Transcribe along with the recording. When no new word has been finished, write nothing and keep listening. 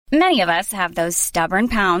Many of us have those stubborn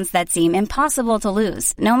pounds that seem impossible to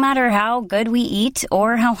lose, no matter how good we eat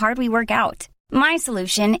or how hard we work out. My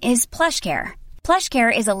solution is PlushCare.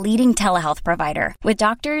 PlushCare is a leading telehealth provider with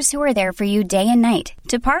doctors who are there for you day and night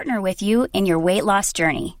to partner with you in your weight loss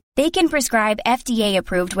journey. They can prescribe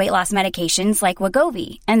FDA-approved weight loss medications like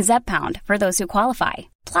Wegovy and Zepbound for those who qualify.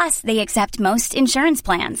 Plus, they accept most insurance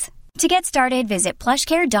plans. To get started, visit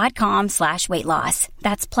plushcare.com/weightloss.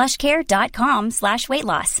 That's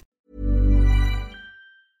plushcare.com/weightloss.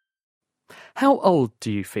 How old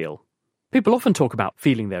do you feel? People often talk about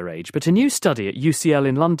feeling their age, but a new study at UCL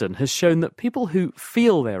in London has shown that people who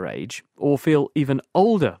feel their age, or feel even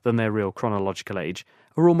older than their real chronological age,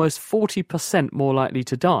 are almost 40% more likely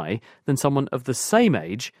to die than someone of the same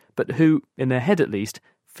age, but who, in their head at least,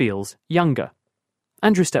 feels younger.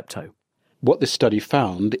 Andrew Steptoe. What this study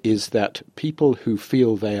found is that people who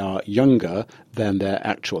feel they are younger than their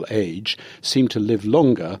actual age seem to live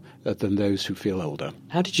longer than those who feel older.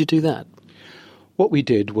 How did you do that? What we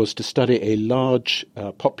did was to study a large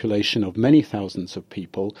population of many thousands of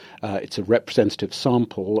people. It's a representative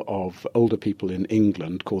sample of older people in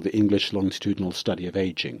England called the English Longitudinal Study of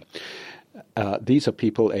Aging. These are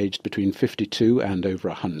people aged between 52 and over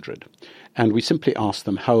 100. And we simply asked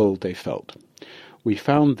them how old they felt. We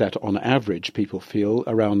found that on average people feel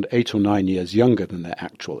around 8 or 9 years younger than their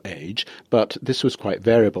actual age, but this was quite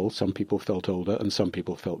variable. Some people felt older and some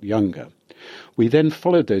people felt younger. We then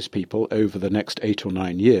followed those people over the next 8 or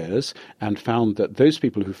 9 years and found that those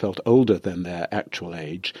people who felt older than their actual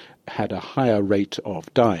age had a higher rate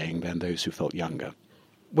of dying than those who felt younger.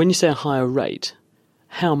 When you say a higher rate,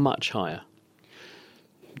 how much higher?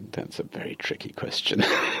 That's a very tricky question.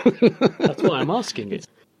 That's why I'm asking it.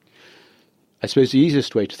 I suppose the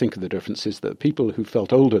easiest way to think of the difference is that people who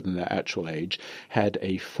felt older than their actual age had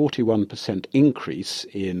a 41% increase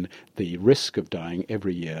in the risk of dying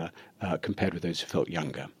every year compared with those who felt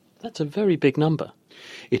younger. That's a very big number.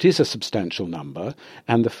 It is a substantial number,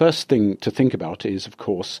 and the first thing to think about is, of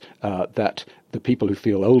course, that the people who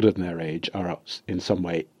feel older than their age are in some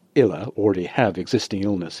way iller, already have existing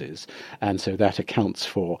illnesses, and so that accounts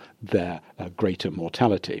for their greater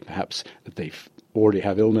mortality. Perhaps they've already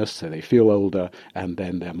have illness, so they feel older, and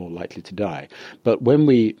then they're more likely to die. But when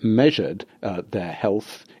we measured their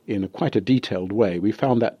health in quite a detailed way, we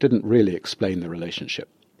found that didn't really explain the relationship.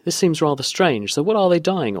 This seems rather strange. So what are they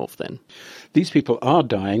dying of then? These people are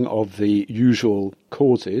dying of the usual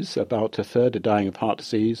causes. About a third are dying of heart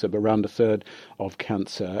disease, around a third of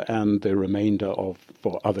cancer, and the remainder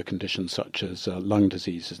for other conditions such as lung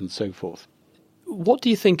diseases and so forth. What do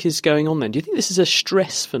you think is going on then? Do you think this is a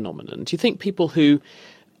stress phenomenon? Do you think people who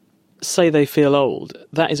say they feel old,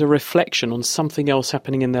 that is a reflection on something else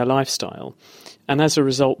happening in their lifestyle? And as a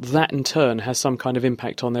result, that in turn has some kind of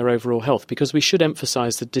impact on their overall health? Because we should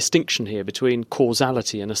emphasise the distinction here between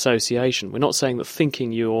causality and association. We're not saying that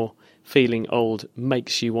thinking you're feeling old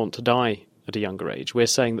makes you want to die at a younger age. We're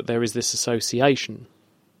saying that there is this association.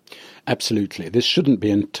 Absolutely. This shouldn't be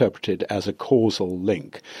interpreted as a causal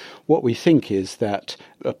link. What we think is that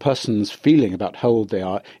a person's feeling about how old they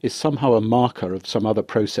are is somehow a marker of some other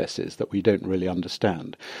processes that we don't really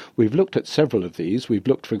understand. We've looked at several of these. We've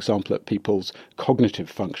looked, for example, at people's cognitive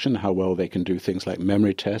function, how well they can do things like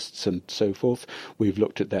memory tests and so forth. We've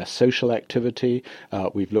looked at their social activity.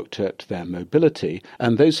 We've looked at their mobility.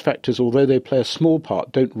 And those factors, although they play a small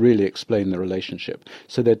part, don't really explain the relationship.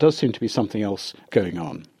 So there does seem to be something else going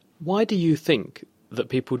on. Why do you think that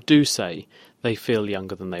people do say they feel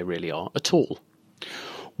younger than they really are at all?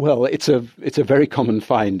 Well, it's a very common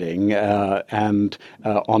finding, and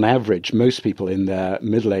on average, most people in their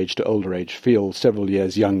middle age to older age feel several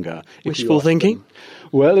years younger. Wishful thinking?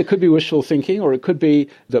 Well, it could be wishful thinking, or it could be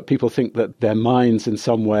that people think that their minds in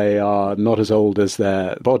some way are not as old as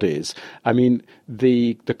their bodies. I mean,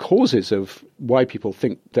 the causes of why people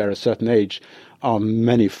think they're a certain age are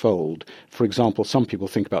manifold. For example, some people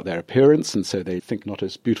think about their appearance, and so they think not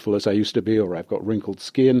as beautiful as I used to be, or I've got wrinkled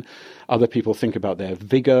skin. Other people think about their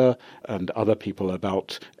vigour, and other people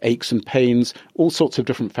about aches and pains. All sorts of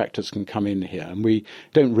different factors can come in here, and we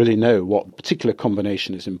don't really know what particular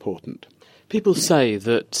combination is important. People say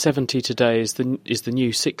that 70 today is the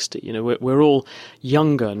new 60. You know, we're all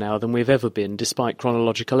younger now than we've ever been, despite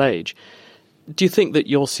chronological age. Do you think that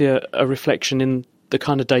you'll see a reflection in the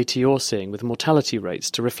kind of data you're seeing with mortality rates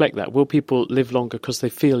to reflect that? Will people live longer because they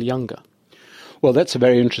feel younger? Well, that's a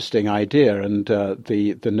very interesting idea, and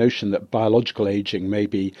the notion that biological aging may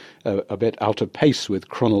be a bit out of pace with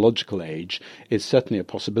chronological age is certainly a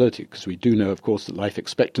possibility, because we do know, of course, that life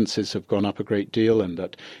expectancies have gone up a great deal, and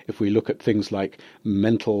that if we look at things like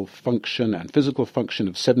mental function and physical function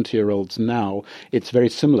of 70-year-olds now, it's very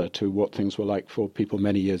similar to what things were like for people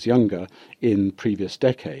many years younger in previous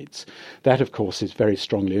decades. That, of course, is very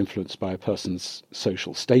strongly influenced by a person's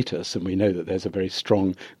social status, and we know that there's a very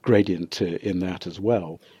strong gradient in that as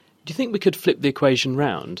well. Do you think we could flip the equation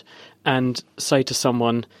round and say to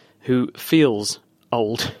someone who feels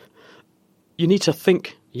old, you need to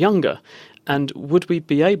think younger? And would we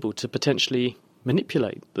be able to potentially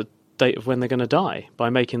manipulate the date of when they're going to die by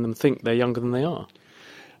making them think they're younger than they are?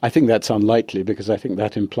 I think that's unlikely, because I think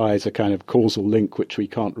that implies a kind of causal link which we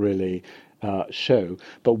can't really show.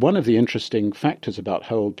 But one of the interesting factors about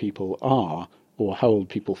how old people are, or how old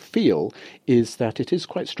people feel, is that it is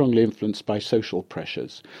quite strongly influenced by social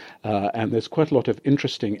pressures. And there's quite a lot of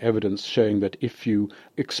interesting evidence showing that if you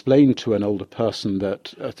explain to an older person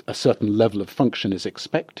that a certain level of function is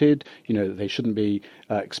expected, that they shouldn't be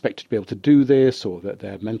expected to be able to do this, or that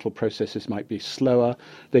their mental processes might be slower,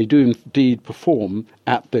 they do indeed perform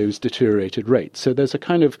at those deteriorated rates. So there's a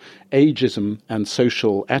kind of ageism and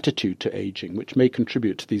social attitude to aging which may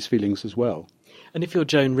contribute to these feelings as well. And if you're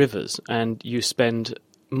Joan Rivers and you spend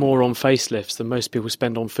more on facelifts than most people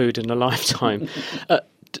spend on food in a lifetime,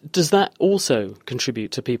 does that also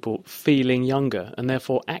contribute to people feeling younger and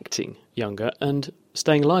therefore acting younger and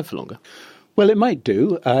staying alive for longer? Well, it might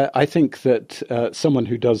do. I think that someone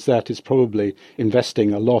who does that is probably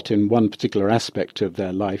investing a lot in one particular aspect of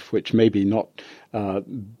their life, which may be not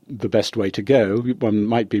the best way to go. One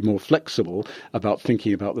might be more flexible about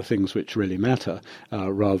thinking about the things which really matter,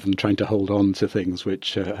 rather than trying to hold on to things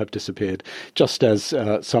which have disappeared. Just as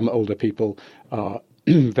some older people are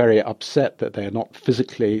very upset that they are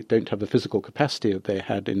don't have the physical capacity that they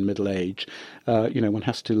had in middle age, one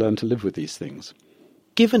has to learn to live with these things.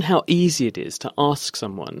 Given how easy it is to ask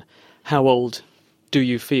someone, how old do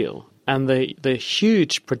you feel? And the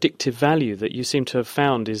huge predictive value that you seem to have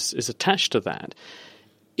found is attached to that,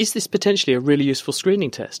 is this potentially a really useful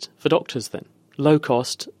screening test for doctors then? Low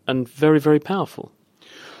cost and very, very powerful.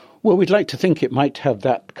 Well, we'd like to think it might have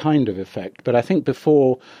that kind of effect, but I think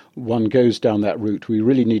before one goes down that route, we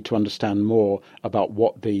really need to understand more about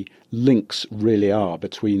what the links really are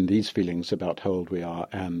between these feelings about how old we are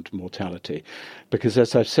and mortality. Because,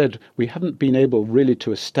 as I've said, we haven't been able really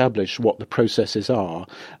to establish what the processes are,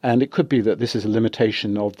 and it could be that this is a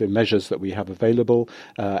limitation of the measures that we have available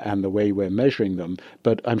and the way we're measuring them,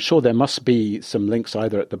 but I'm sure there must be some links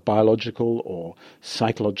either at the biological or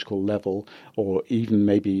psychological level, or even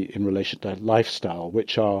maybe in relation to lifestyle,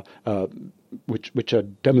 which are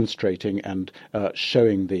demonstrating and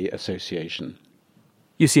showing the association.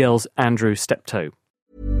 UCL's Andrew Steptoe.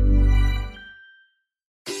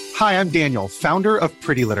 Hi, I'm Daniel, founder of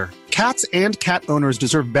Pretty Litter. Cats and cat owners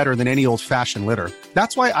deserve better than any old-fashioned litter.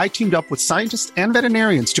 That's why I teamed up with scientists and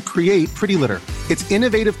veterinarians to create Pretty Litter. Its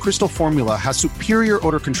innovative crystal formula has superior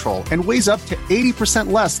odor control and weighs up to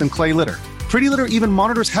 80% less than clay litter. Pretty Litter even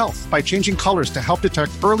monitors health by changing colors to help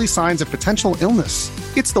detect early signs of potential illness.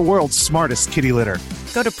 It's the world's smartest kitty litter.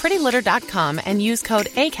 Go to prettylitter.com and use code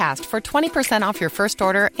ACAST for 20% off your first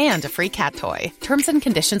order and a free cat toy. Terms and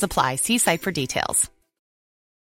conditions apply. See site for details.